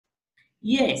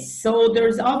Yes, so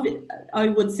I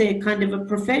would say kind of a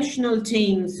professional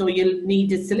team. So you'll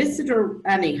need a solicitor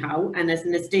anyhow, and as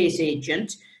an estate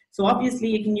agent. So obviously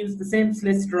you can use the same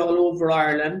solicitor all over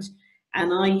Ireland.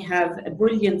 And I have a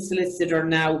brilliant solicitor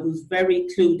now who's very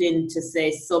clued into,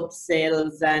 say, sub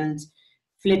sales and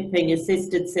flipping,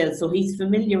 assisted sales. So he's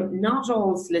familiar. Not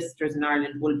all solicitors in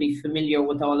Ireland will be familiar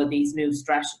with all of these new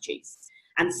strategies.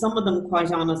 And some of them,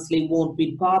 quite honestly, won't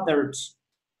be bothered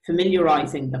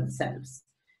familiarising themselves.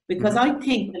 Because Mhm. I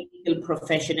think the legal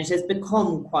profession, it has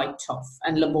become quite tough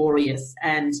and laborious.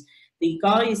 And the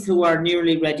guys who are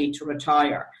nearly ready to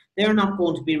retire, they're not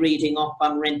going to be reading up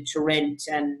on rent to rent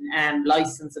and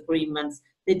license agreements.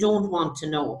 They don't want to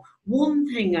know. One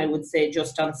thing I would say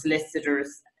just on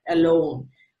solicitors alone,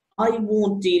 I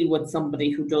won't deal with somebody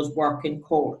who does work in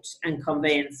court and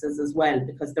conveyances as well,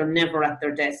 because they're never at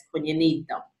their desk when you need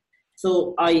them.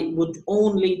 So I would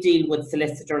only deal with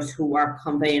solicitors who are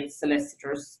conveyance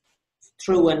solicitors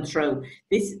through and through.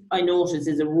 This, I notice,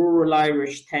 is a rural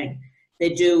Irish thing.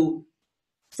 They do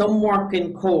some work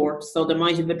in court, so they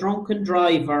might have a drunken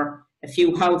driver, a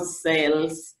few house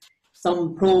sales,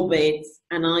 some probates,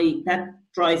 and that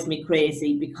drives me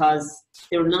crazy because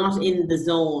they're not in the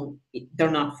zone.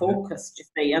 They're not focused, you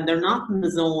see, and they're not in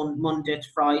the zone Monday to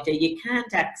Friday. You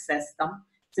can't access them.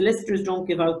 Solicitors don't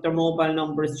give out their mobile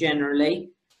numbers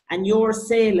generally, and your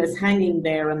sale is hanging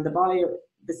there, and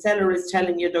the seller is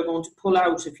telling you they're going to pull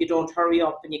out if you don't hurry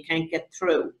up and you can't get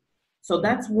through. So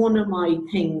that's one of my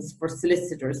things for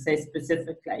solicitors, say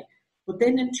specifically. But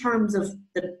then in terms of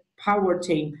the power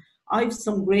team, I've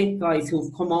some great guys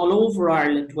who've come all over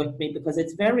Ireland with me, because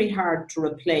it's very hard to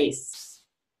replace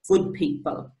good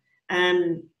people.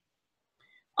 And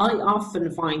I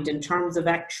often find, in terms of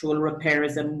actual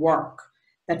repairs and work,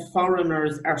 that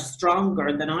foreigners are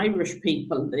stronger than Irish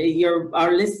people.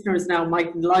 Our listeners now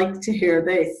mightn't like to hear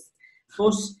this,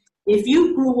 but if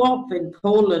you grew up in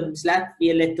Poland,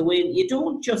 Latvia, Lithuania, you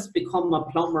don't just become a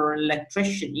plumber or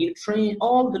electrician. You train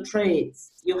all the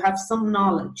trades. You have some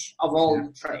knowledge of all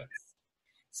the trades.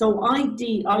 So I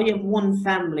have one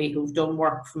family who've done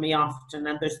work for me often,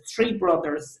 and there's three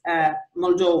brothers,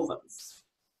 Moldovans,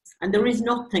 and there is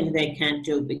nothing they can't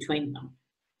do between them.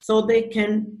 So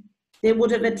they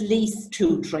would have at least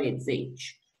two trades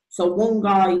each. So one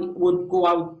guy would go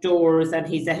outdoors and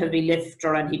he's a heavy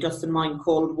lifter and he doesn't mind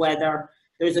cold weather.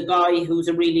 There's a guy who's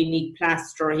a really neat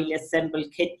plasterer, he'll assemble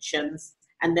kitchens.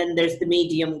 And then there's the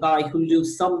medium guy who'll do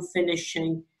some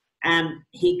finishing, and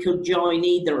he could join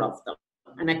either of them.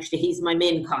 And actually he's my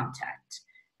main contact.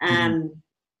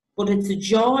 But it's a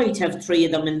joy to have three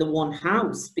of them in the one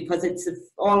house, because it's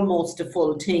almost a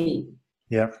full team.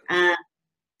 Yeah.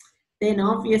 Then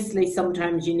obviously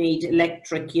sometimes you need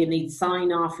electric, you need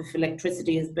sign off if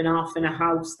electricity has been off in a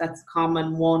house, that's a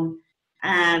common one.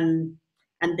 And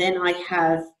then I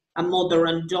have a mother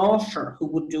and daughter who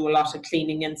would do a lot of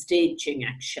cleaning and staging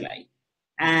actually.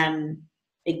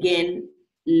 Again,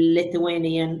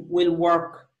 Lithuanian will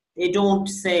work. They don't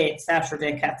say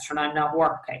Saturday, Catherine, I'm not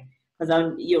working,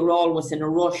 because you're always in a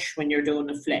rush when you're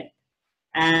doing a flip.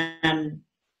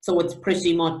 So it's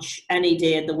pretty much any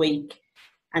day of the week.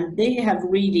 And they have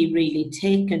really, really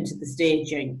taken to the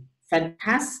staging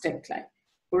fantastically.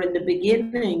 Where in the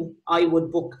beginning, I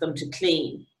would book them to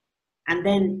clean. And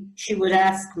then she would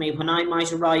ask me when I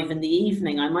might arrive in the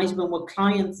evening. I might have been with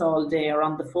clients all day or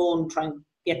on the phone trying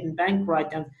getting bank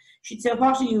write-downs. She'd say,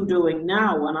 what are you doing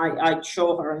now? And I'd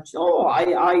show her, and she'd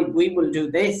say, we will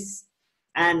do this.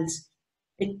 And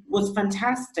it was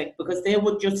fantastic, because they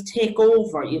would just take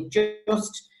over. You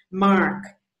just mark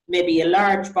maybe a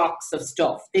large box of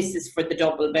stuff. This is for the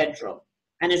double bedroom.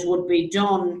 And it would be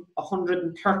done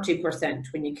 130%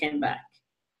 when you came back.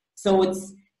 So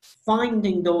it's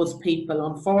finding those people.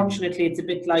 Unfortunately, it's a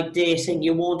bit like dating.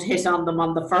 You won't hit on them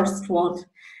on the first one.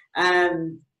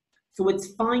 So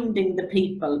it's finding the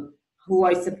people who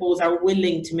I suppose are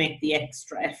willing to make the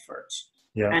extra effort,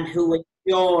 and who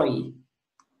enjoy,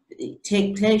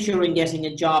 take pleasure in getting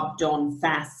a job done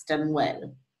fast and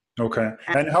well. Okay.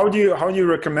 And how do you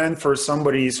recommend for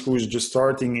somebody who's just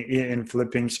starting in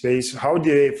flipping space? How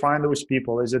do they find those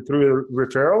people? Is it through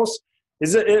referrals?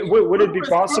 Would it be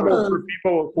possible for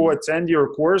people who attend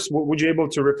your course? Would you able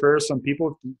to refer some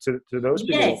people to those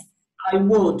people? Yes, I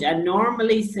would. And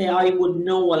normally say I would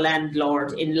know a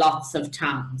landlord in lots of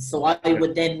towns. So I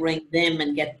would then ring them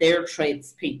and get their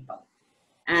tradespeople.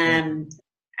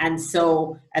 And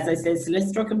so, as I said,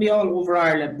 solicitor can be all over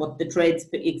Ireland, but the trades,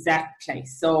 exactly.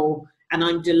 So, and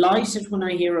I'm delighted when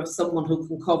I hear of someone who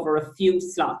can cover a few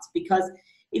slots, because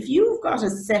if you've got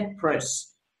a separate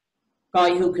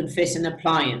guy who can fit an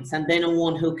appliance, and then a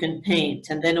one who can paint,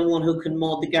 and then a one who can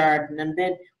mow the garden, and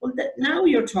then, well, now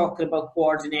you're talking about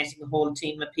coordinating a whole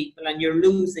team of people, and you're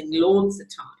losing loads of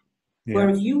time. Yeah. Where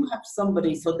if you have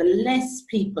somebody, so the less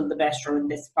people, the better in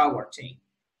this power team.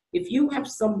 If you have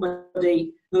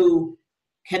somebody who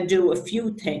can do a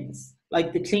few things,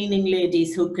 like the cleaning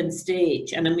ladies who can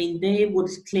stage, and I mean, they would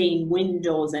clean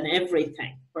windows and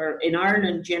everything, where in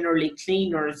Ireland, generally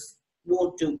cleaners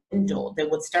won't do window. They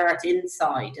would start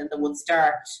inside, and they would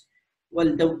start,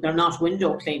 well, they're not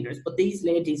window cleaners, but these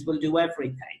ladies will do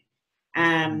everything.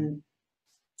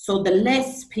 So the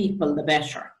less people, the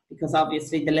better, because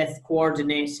obviously the less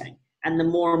coordinating and the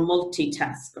more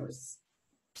multitaskers.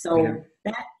 So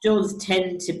that does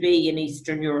tend to be an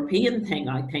Eastern European thing,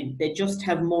 I think. They just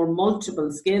have more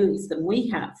multiple skills than we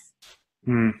have.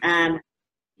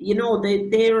 You know,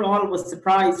 they're always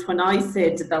surprised when I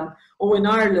say to them, oh, in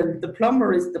Ireland, the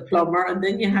plumber is the plumber, and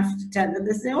then you have to tell them,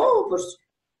 they say, oh, but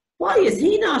why is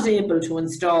he not able to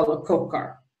install a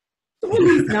cooker? Well,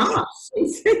 he's not.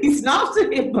 He's not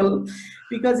able,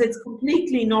 because it's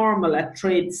completely normal at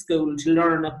trade school to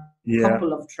learn a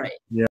couple of trades.